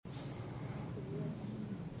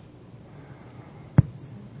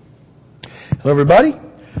Hello, everybody.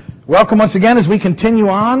 Welcome once again as we continue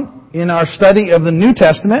on in our study of the New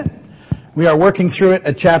Testament. We are working through it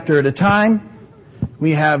a chapter at a time.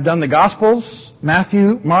 We have done the Gospels,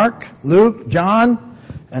 Matthew, Mark, Luke, John,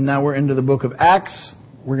 and now we're into the book of Acts.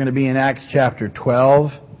 We're going to be in Acts chapter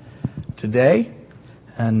 12 today.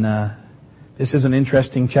 And this is an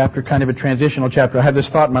interesting chapter, kind of a transitional chapter. I had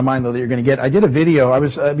this thought in my mind, though, that you're going to get. I did a video.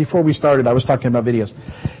 Before we started, I was talking about videos.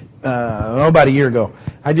 About a year ago.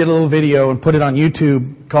 I did a little video and put it on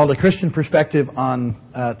YouTube called A Christian Perspective on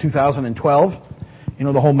 2012. You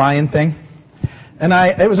know, the whole Mayan thing. And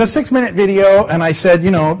it was a 6-minute video, and I said,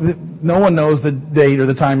 no one knows the date or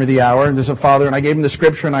the time or the hour, and there's a father, and I gave him the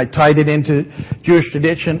scripture, and I tied it into Jewish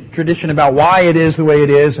tradition about why it is the way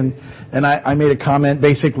it is, and I made a comment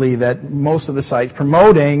basically that most of the sites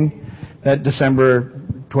promoting that December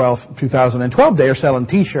 12th, 2012 day are selling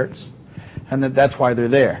T-shirts. And that's why they're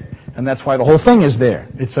there. And that's why the whole thing is there.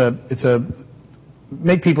 It's a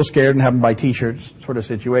make people scared and have them buy T-shirts sort of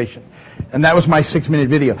situation. And that was my 6-minute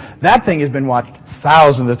video. That thing has been watched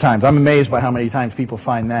thousands of times. I'm amazed by how many times people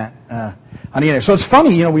find that on the internet. So it's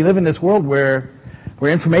funny, we live in this world where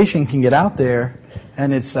information can get out there,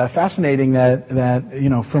 and it's fascinating that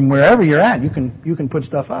from wherever you're at, you can put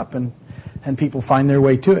stuff up and people find their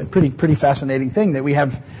way to it. Pretty fascinating thing that we have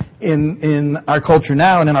in our culture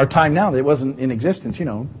now and in our time now that wasn't in existence,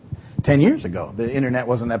 10 years ago. The internet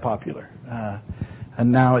wasn't that popular.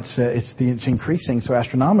 And now it's increasing so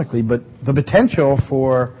astronomically, but the potential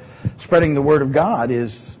for spreading the word of God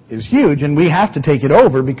is huge, and we have to take it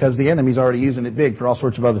over because the enemy's already using it big for all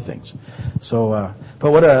sorts of other things. So,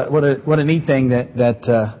 but what a neat thing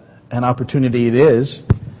that an opportunity it is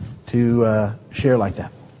to share like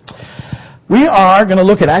that. We are going to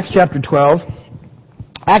look at Acts chapter 12.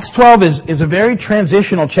 Acts 12 is a very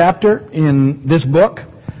transitional chapter in this book.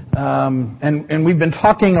 And we've been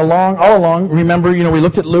talking all along. Remember, we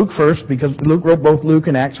looked at Luke first because Luke wrote both Luke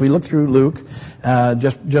and Acts. We looked through Luke,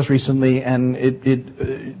 just recently, and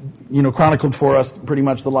it chronicled for us pretty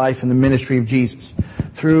much the life and the ministry of Jesus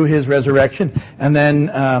through His resurrection, and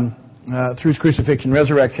then, through His crucifixion,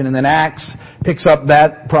 resurrection, and then Acts picks up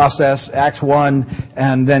that process, Acts 1,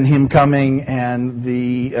 and then Him coming, and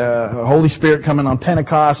the Holy Spirit coming on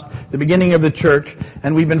Pentecost, the beginning of the church,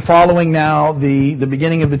 and we've been following now the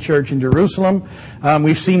beginning of the church in Jerusalem.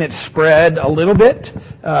 We've seen it spread a little bit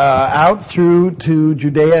out through to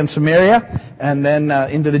Judea and Samaria, and then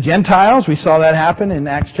into the Gentiles. We saw that happen in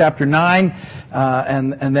Acts chapter 9,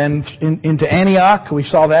 and then into Antioch. We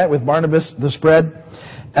saw that with Barnabas, the spread.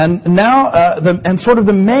 And now, sort of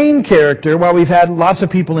the main character, while we've had lots of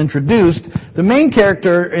people introduced, the main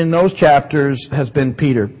character in those chapters has been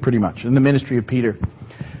Peter, pretty much, in the ministry of Peter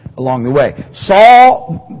along the way.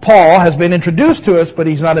 Paul has been introduced to us, but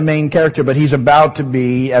he's not a main character, but he's about to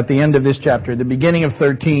be at the end of this chapter. The beginning of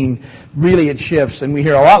 13, really it shifts, and we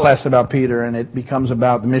hear a lot less about Peter, and it becomes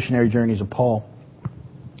about the missionary journeys of Paul.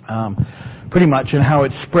 Pretty much, and how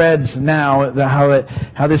it spreads now,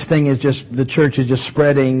 how this thing is the church is just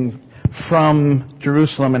spreading from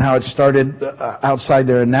Jerusalem, and how it started outside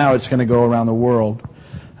there, and now it's going to go around the world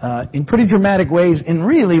in pretty dramatic ways. And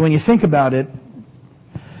really, when you think about it,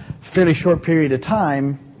 fairly short period of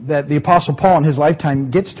time that the Apostle Paul in his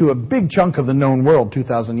lifetime gets to a big chunk of the known world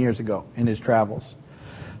 2,000 years ago in his travels.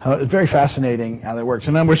 It's very fascinating how that works.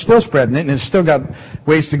 And then we're still spreading it, and it's still got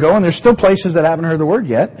ways to go, and there's still places that haven't heard the word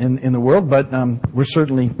yet in the world, but we're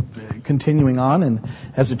certainly continuing on and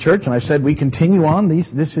as a church. And I said we continue on.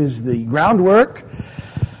 This is the groundwork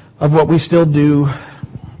of what we still do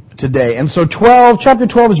today. And so chapter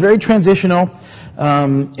 12 is very transitional,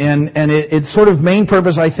 and its sort of main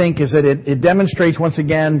purpose, I think, is that it demonstrates once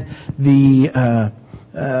again the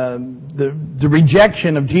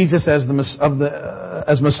rejection of Jesus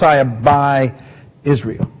as Messiah by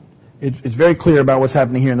Israel. It's very clear about what's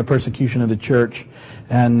happening here in the persecution of the church,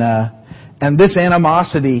 and this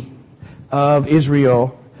animosity of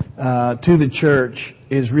Israel to the church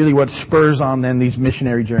is really what spurs on then these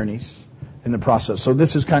missionary journeys in the process. So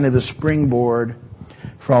this is kind of the springboard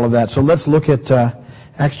for all of that. So let's look at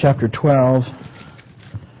Acts chapter 12.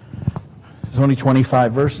 There's only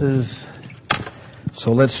 25 verses.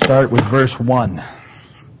 So let's start with verse 1.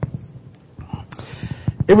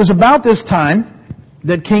 It was about this time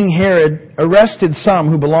that King Herod arrested some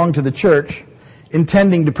who belonged to the church,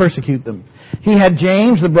 intending to persecute them. He had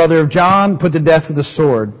James, the brother of John, put to death with a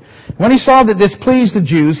sword. When he saw that this pleased the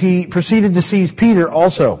Jews, he proceeded to seize Peter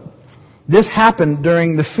also. This happened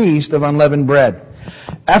during the feast of unleavened bread.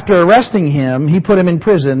 After arresting him, he put him in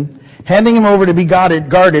prison, handing him over to be guarded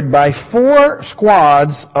by 4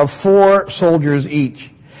 squads of 4 soldiers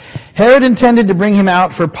each. Herod intended to bring him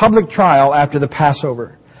out for public trial after the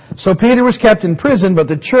Passover. So Peter was kept in prison, but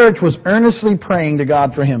the church was earnestly praying to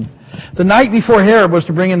God for him. The night before Herod was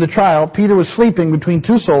to bring him to trial, Peter was sleeping between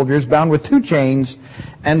two soldiers bound with two chains,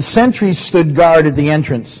 and sentries stood guard at the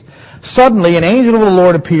entrance. Suddenly an angel of the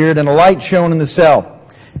Lord appeared, and a light shone in the cell.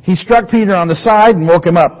 He struck Peter on the side and woke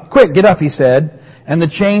him up. "Quick, get up," he said, and the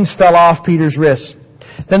chains fell off Peter's wrists.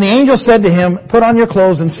 Then the angel said to him, "Put on your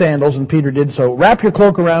clothes and sandals," and Peter did so. "Wrap your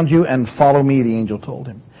cloak around you and follow me," the angel told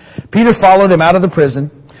him. Peter followed him out of the prison,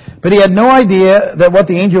 but he had no idea that what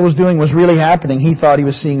the angel was doing was really happening. He thought he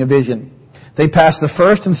was seeing a vision. They passed the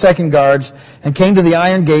first and second guards and came to the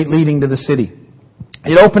iron gate leading to the city.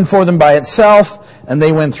 It opened for them by itself, and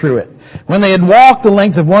they went through it. When they had walked the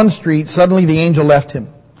length of one street, suddenly the angel left him.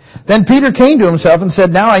 Then Peter came to himself and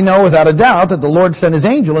said, "Now I know without a doubt that the Lord sent his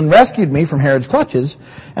angel and rescued me from Herod's clutches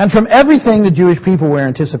and from everything the Jewish people were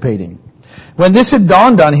anticipating." When this had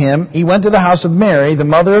dawned on him, he went to the house of Mary, the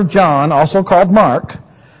mother of John, also called Mark,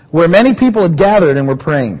 where many people had gathered and were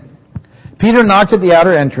praying. Peter knocked at the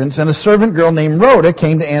outer entrance, and a servant girl named Rhoda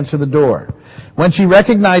came to answer the door. When she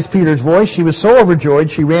recognized Peter's voice, she was so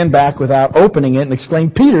overjoyed she ran back without opening it and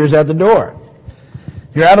exclaimed, "Peter's at the door."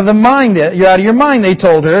 You're out of your mind, they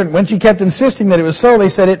told her. And when she kept insisting that it was so, they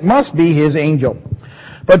said it must be his angel.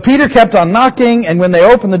 But Peter kept on knocking, and when they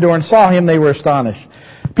opened the door and saw him, they were astonished.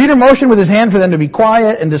 Peter motioned with his hand for them to be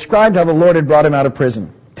quiet and described how the Lord had brought him out of prison.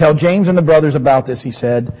 "Tell James and the brothers about this," he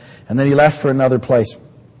said, and then he left for another place.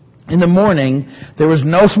 In the morning, there was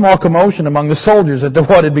no small commotion among the soldiers as to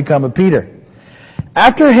what had become of Peter.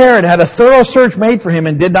 After Herod had a thorough search made for him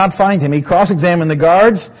and did not find him, he cross-examined the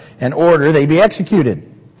guards and ordered they be executed.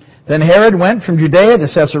 Then Herod went from Judea to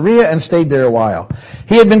Caesarea and stayed there a while.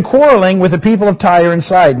 He had been quarreling with the people of Tyre and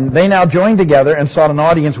Sidon. They now joined together and sought an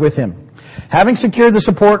audience with him. Having secured the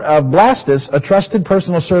support of Blastus, a trusted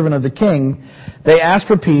personal servant of the king, they asked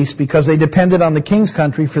for peace because they depended on the king's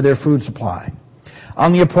country for their food supply.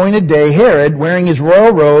 On the appointed day, Herod, wearing his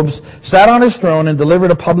royal robes, sat on his throne and delivered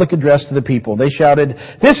a public address to the people. They shouted,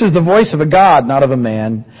 "This is the voice of a God, not of a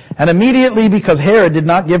man." And immediately, because Herod did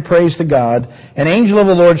not give praise to God, an angel of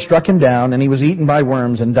the Lord struck him down, and he was eaten by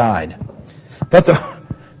worms and died. It's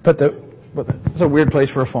a weird place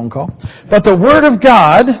for a phone call. But the word of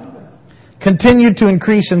God continued to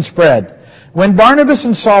increase and spread. When Barnabas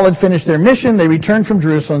and Saul had finished their mission, they returned from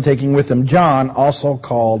Jerusalem, taking with them John, also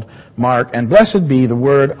called Mark, and blessed be the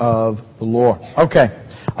word of the Lord. Okay.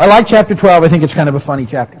 I like chapter 12. I think it's kind of a funny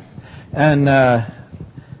chapter. And the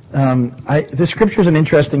Scripture is an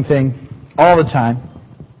interesting thing all the time.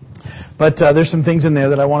 But there's some things in there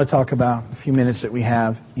that I want to talk about a few minutes that we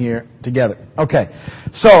have here together. Okay.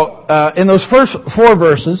 So, in those first 4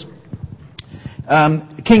 verses,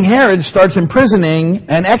 King Herod starts imprisoning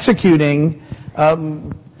and executing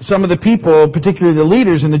some of the people, particularly the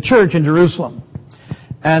leaders in the church in Jerusalem.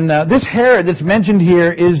 And this Herod that's mentioned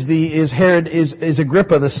here is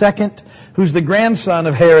Agrippa II, who's the grandson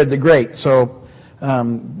of Herod the Great. So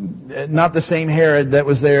not the same Herod that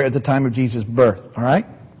was there at the time of Jesus' birth. All right.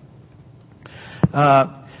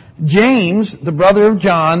 James, the brother of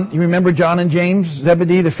John, you remember John and James,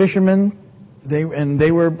 Zebedee, the fishermen? They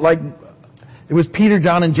were like. It was Peter,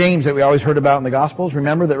 John, and James that we always heard about in the Gospels.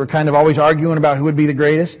 Remember that were kind of always arguing about who would be the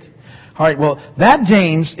greatest. All right. Well, that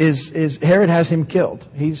James is Herod has him killed.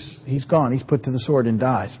 He's gone. He's put to the sword and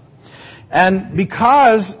dies. And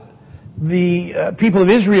because the people of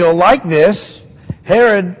Israel like this,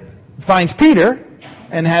 Herod finds Peter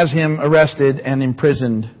and has him arrested and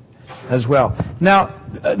imprisoned as well. Now,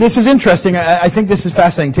 this is interesting. I think this is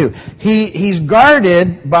fascinating too. He's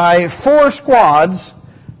guarded by 4 squads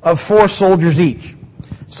of 4 soldiers each.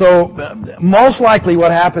 So most likely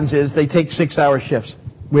what happens is they take 6-hour shifts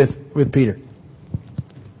with Peter.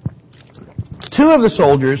 2 of the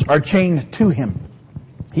soldiers are chained to him.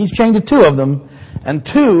 He's chained to 2 of them, and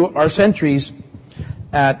 2 are sentries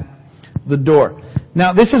at the door.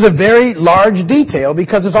 Now this is a very large detail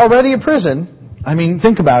because it's already a prison. I mean,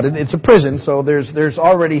 think about it. It's a prison, so there's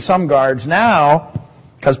already some guards. Now,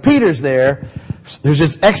 because Peter's there, there's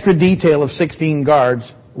this extra detail of 16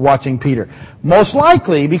 guards watching Peter. Most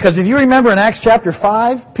likely, because if you remember in Acts chapter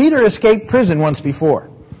 5, Peter escaped prison once before.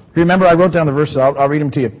 Remember, I wrote down the verses. I'll read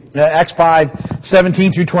them to you. Acts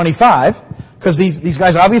 5:17 through 25, because these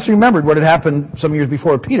guys obviously remembered what had happened some years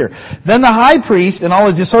before Peter. Then the high priest and all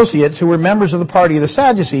his associates, who were members of the party of the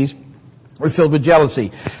Sadducees, were filled with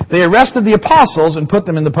jealousy. They arrested the apostles and put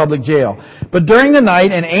them in the public jail. But during the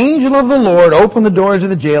night, an angel of the Lord opened the doors of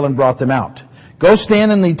the jail and brought them out. "Go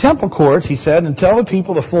stand in the temple courts," he said, "and tell the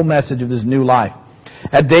people the full message of this new life."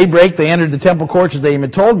 At daybreak, they entered the temple courts as they had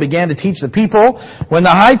been told and began to teach the people. When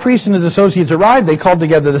the high priest and his associates arrived, they called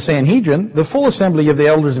together the Sanhedrin, the full assembly of the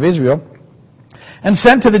elders of Israel, and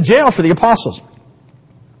sent to the jail for the apostles.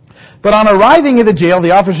 But on arriving at the jail, the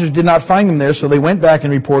officers did not find them there, so they went back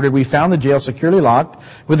and reported, "We found the jail securely locked,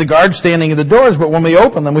 with the guards standing at the doors, but when we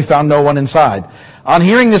opened them, we found no one inside." On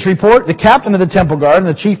hearing this report, the captain of the temple guard and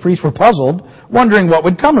the chief priests were puzzled, wondering what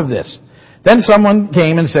would come of this. Then someone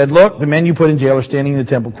came and said, "Look, the men you put in jail are standing in the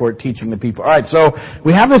temple court teaching the people." All right, so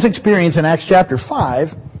we have this experience in Acts chapter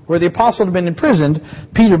 5, where the apostles have been imprisoned,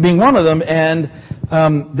 Peter being one of them, and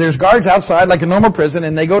there's guards outside like a normal prison,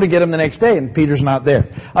 and they go to get him the next day, and Peter's not there.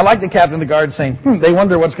 I like the captain of the guard saying, they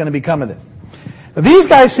wonder what's going to become of this. But these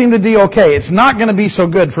guys seem to do okay. It's not going to be so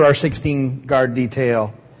good for our 16 guard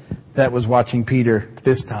detail that was watching Peter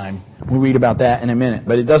this time. We'll read about that in a minute,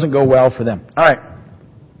 but it doesn't go well for them. All right.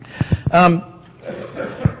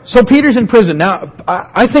 So Peter's in prison. Now,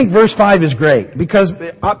 I think verse 5 is great, because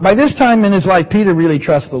by this time in his life, Peter really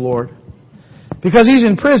trusts the Lord. Because he's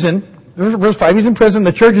in prison. Verse 5, he's in prison,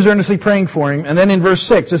 the church is earnestly praying for him. And then in verse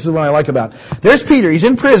 6, this is what I like about it. There's Peter, he's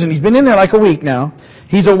in prison, he's been in there like a week now.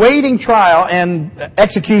 He's awaiting trial and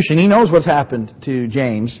execution. He knows what's happened to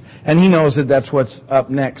James, and he knows that that's what's up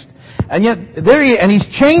next. And yet, he's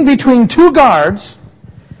chained between two guards,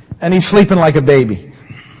 and he's sleeping like a baby.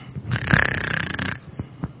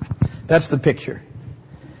 That's the picture.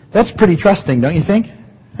 That's pretty trusting, don't you think?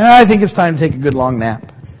 I think it's time to take a good long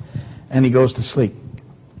nap. And he goes to sleep.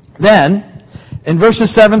 Then, in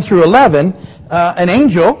verses 7 through 11, an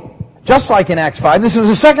angel, just like in Acts 5, this is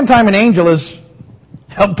the second time an angel has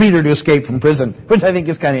helped Peter to escape from prison, which I think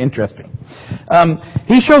is kind of interesting.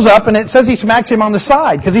 He shows up, and it says he smacks him on the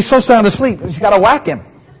side, because he's so sound asleep. He's got to whack him.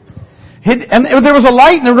 And there was a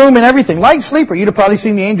light in the room and everything. Light sleeper. You'd have probably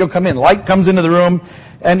seen the angel come in. Light comes into the room,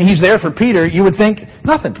 and he's there for Peter. You would think,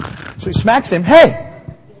 nothing. So he smacks him. Hey!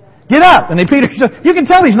 Get up! And Peter, you can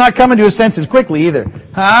tell he's not coming to his senses quickly either.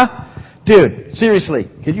 Huh? Dude, seriously.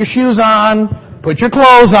 Get your shoes on. Put your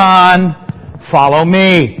clothes on. Follow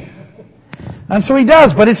me. And so he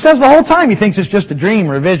does. But it says the whole time he thinks it's just a dream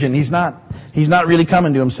or a vision. He's not really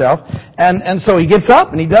coming to himself. And so he gets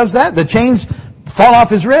up and he does that. The chains fall off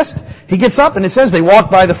his wrist. He gets up and it says they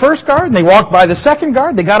walked by the first guard and they walked by the second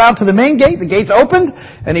guard. They got out to the main gate. The gates opened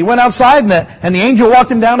and he went outside and the angel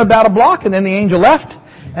walked him down about a block and then the angel left.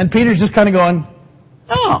 And Peter's just kind of going,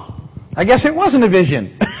 oh, I guess it wasn't a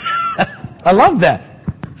vision. I love that.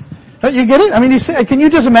 Don't you get it? I mean, can you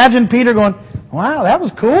just imagine Peter going, wow, that was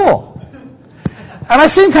cool. And I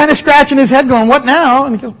see him kind of scratching his head going, what now?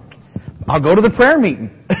 And he goes, I'll go to the prayer meeting.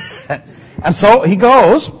 And so he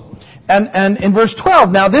goes. And in verse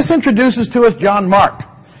 12, now this introduces to us John Mark.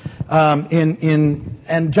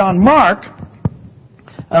 And John Mark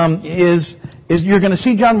is you're going to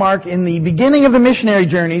see John Mark in the beginning of the missionary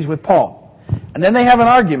journeys with Paul. And then they have an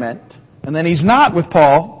argument. And then he's not with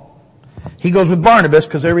Paul. He goes with Barnabas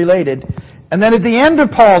because they're related. And then at the end of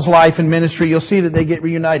Paul's life and ministry, you'll see that they get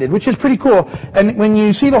reunited, which is pretty cool. And when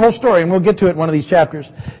you see the whole story, and we'll get to it in one of these chapters,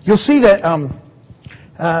 you'll see that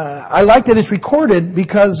I like that it's recorded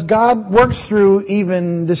because God works through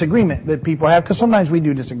even disagreement that people have, because sometimes we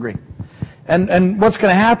do disagree. And what's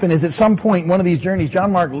going to happen is at some point in one of these journeys,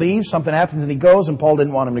 John Mark leaves, something happens, and he goes, and Paul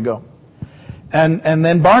didn't want him to go. And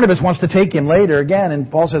then Barnabas wants to take him later again,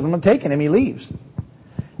 and Paul says, I'm not taking him, he leaves.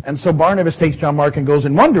 And so Barnabas takes John Mark and goes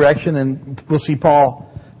in one direction, and we'll see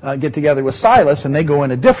Paul get together with Silas, and they go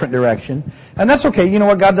in a different direction. And that's okay. You know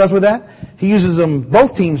what God does with that? He uses them,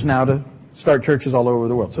 both teams now, to start churches all over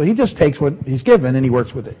the world. So he just takes what he's given, and he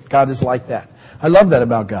works with it. God is like that. I love that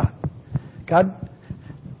about God. God...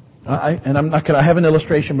 and I'm not going to have an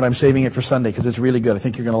illustration, but I'm saving it for Sunday because it's really good. I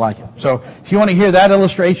think you're going to like it. So if you want to hear that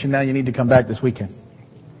illustration, now you need to come back this weekend.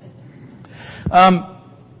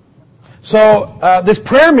 This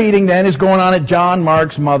prayer meeting then is going on at John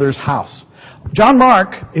Mark's mother's house. John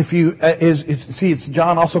Mark, it's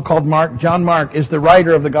John also called Mark. John Mark is the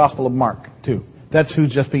writer of the Gospel of Mark too. That's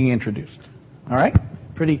who's just being introduced. All right,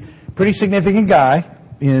 pretty significant guy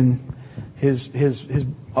in his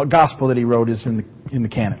gospel that he wrote is in the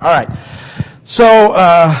canon. All right. So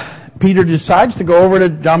Peter decides to go over to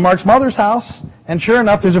John Mark's mother's house, and sure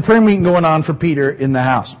enough, there's a prayer meeting going on for Peter in the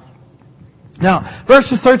house. Now,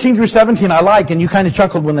 verses 13 through 17 I like, and you kind of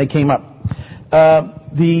chuckled when they came up.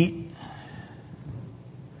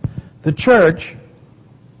 The church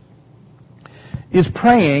is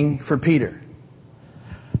praying for Peter.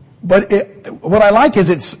 But what I like is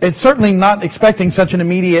it's certainly not expecting such an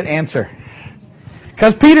immediate answer.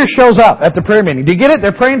 Because Peter shows up at the prayer meeting. Do you get it?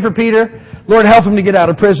 They're praying for Peter. Lord, help him to get out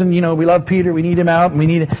of prison. You know, we love Peter. We need him out. And we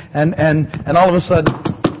need, and all of a sudden,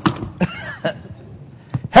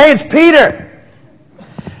 hey, it's Peter!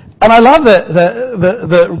 And I love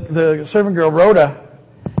the servant girl, Rhoda.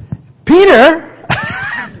 Peter?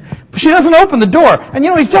 She doesn't open the door. And you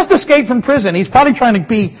know, he's just escaped from prison. He's probably trying to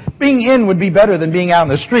being in would be better than being out in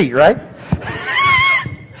the street, right?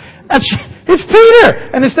 And it's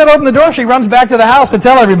Peter! And instead of opening the door, she runs back to the house to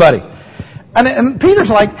tell everybody. And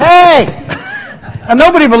Peter's like, hey! And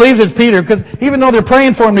nobody believes it's Peter, because even though they're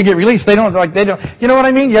praying for him to get released, they don't, you know what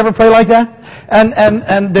I mean? You ever pray like that?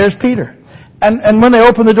 And there's Peter. And when they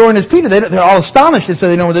open the door and it's Peter, they're all astonished. They say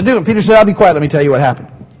they know what to do. And Peter said, I'll be quiet. Let me tell you what happened.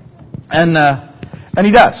 And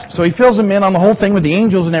he does. So he fills them in on the whole thing with the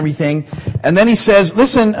angels and everything. And then he says,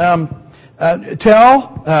 listen,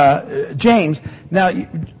 tell James. Now,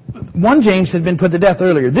 one James had been put to death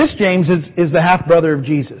earlier. This James is the half-brother of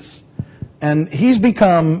Jesus. And he's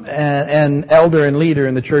become an elder and leader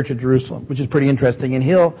in the church at Jerusalem, which is pretty interesting. And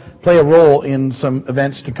he'll play a role in some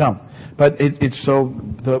events to come. But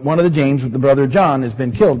one of the James, the brother of John, has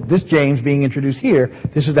been killed. This James being introduced here,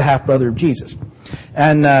 this is the half-brother of Jesus.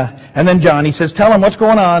 And then John, he says, tell him what's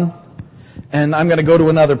going on, and I'm going to go to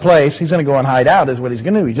another place. He's going to go and hide out is what he's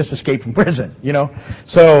going to do. He just escaped from prison, you know.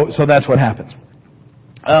 So that's what happens.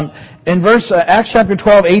 In Acts chapter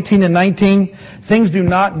 12, 18 and 19, things do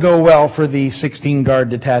not go well for the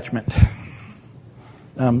 16-guard detachment.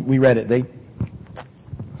 We read it.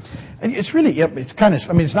 It's really, it's kind of,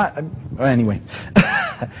 I mean, it's not, anyway.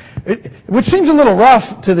 Which seems a little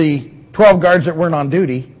rough to the 12 guards that weren't on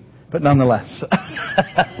duty, but nonetheless.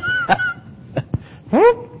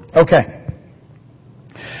 Okay.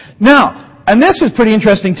 Now, and this is pretty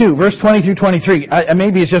interesting too, verse 20 through 23.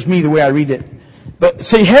 Maybe it's just me the way I read it. But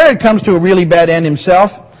see, Herod comes to a really bad end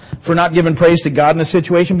himself for not giving praise to God in a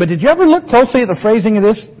situation. But did you ever look closely at the phrasing of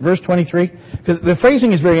this, verse 23? Because the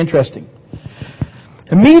phrasing is very interesting.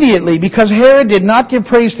 Immediately, because Herod did not give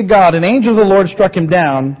praise to God, an angel of the Lord struck him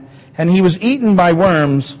down, and he was eaten by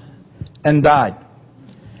worms and died.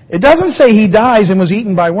 It doesn't say he dies and was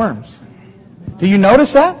eaten by worms. Do you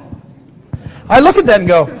notice that? I look at that and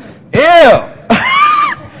go, ew!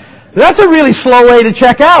 That's a really slow way to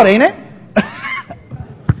check out, ain't it?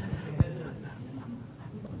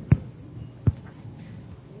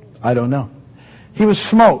 I don't know. He was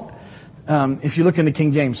smote. If you look in the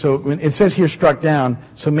King James. So it says here struck down,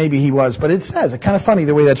 so maybe he was. But it says, it's kind of funny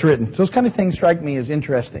the way that's written. Those kind of things strike me as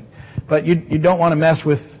interesting. But you don't want to mess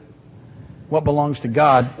with what belongs to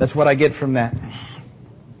God. That's what I get from that.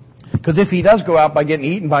 Because if he does go out by getting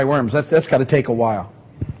eaten by worms, that's got to take a while.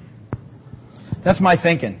 That's my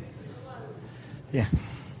thinking. Yeah,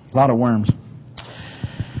 a lot of worms.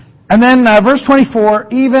 And then verse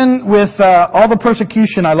 24, even with all the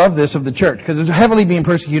persecution, I love this, of the church, because it's heavily being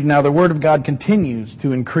persecuted now, the Word of God continues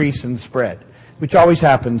to increase and spread, which always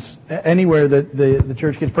happens. Anywhere that the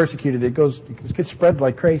church gets persecuted, it gets spread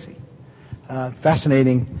like crazy.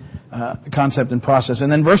 Fascinating concept and process. And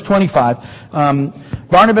then verse 25,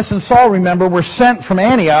 Barnabas and Saul, remember, were sent from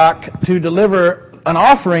Antioch to deliver an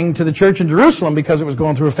offering to the church in Jerusalem because it was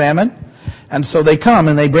going through a famine. And so they come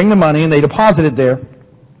and they bring the money and they deposit it there.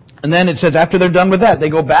 And then it says after they're done with that,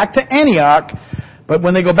 they go back to Antioch. But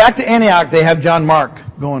when they go back to Antioch, they have John Mark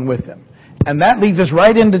going with them. And that leads us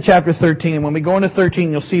right into chapter 13. And when we go into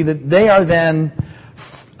 13, you'll see that they are then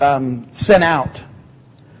sent out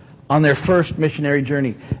on their first missionary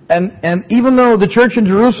journey. And even though the church in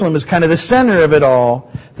Jerusalem is kind of the center of it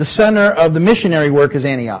all, the center of the missionary work is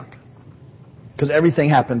Antioch. Because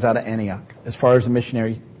everything happens out of Antioch as far as the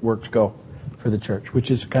missionary works go for the church,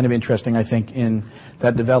 which is kind of interesting, I think, in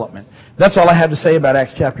that development. That's all I have to say about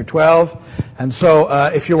Acts chapter 12. And so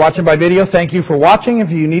if you're watching by video, thank you for watching.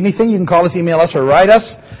 If you need anything, you can call us, email us, or write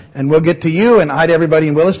us, and we'll get to you. And hi to everybody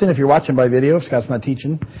in Williston if you're watching by video, if Scott's not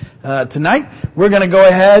teaching tonight. We're going to go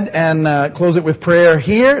ahead and close it with prayer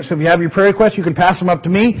here. So if you have your prayer requests, you can pass them up to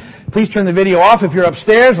me. Please turn the video off if you're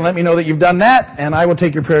upstairs and let me know that you've done that, and I will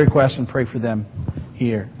take your prayer requests and pray for them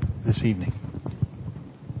here this evening.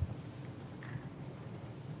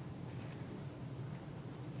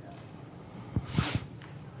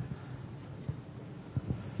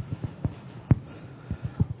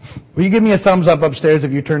 Will you give me a thumbs up upstairs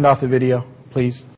if you turned off the video, please?